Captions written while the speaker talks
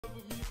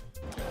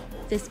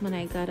This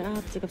morning I got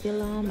up, took off the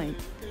alarm, I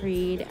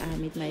prayed, I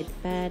made my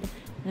bed,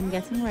 and I'm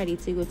getting ready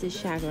to go to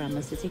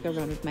Shagaramas to take a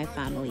run with my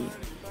family.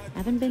 I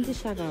haven't been to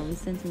Shagaram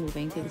since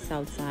moving to the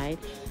south side.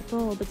 I put a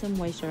little bit of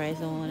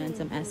moisturizer on and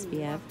some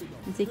SPF.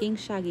 I'm taking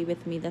Shaggy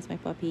with me, that's my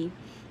puppy.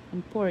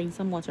 I'm pouring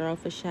some water out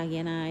for Shaggy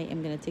and I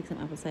am gonna take some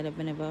apple cider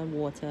vinegar and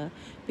water.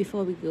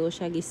 Before we go,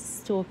 Shaggy's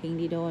stalking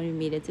the door and we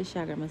made it to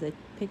Shagaramas. I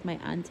picked my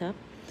aunt up.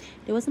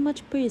 There wasn't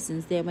much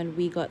persons there when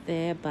we got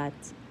there, but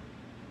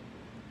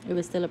it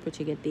was still a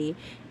pretty good day.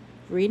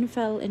 Rain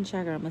fell in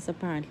Chagramas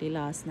apparently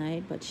last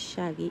night, but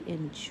Shaggy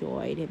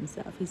enjoyed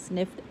himself. He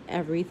sniffed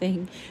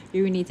everything,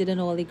 urinated on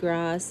all the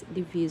grass.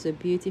 The views are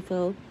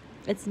beautiful.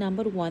 It's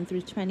numbered 1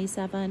 through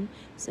 27,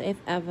 so if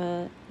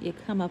ever you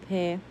come up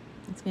here,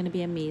 it's going to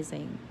be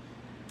amazing.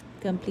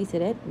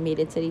 Completed it, made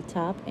it to the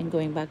top, and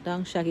going back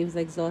down, Shaggy was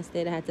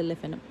exhausted. I had to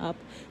lift him up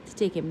to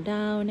take him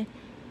down,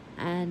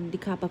 and the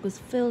car park was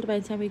filled by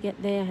the time we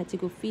get there. I had to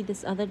go feed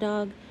this other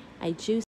dog. I juiced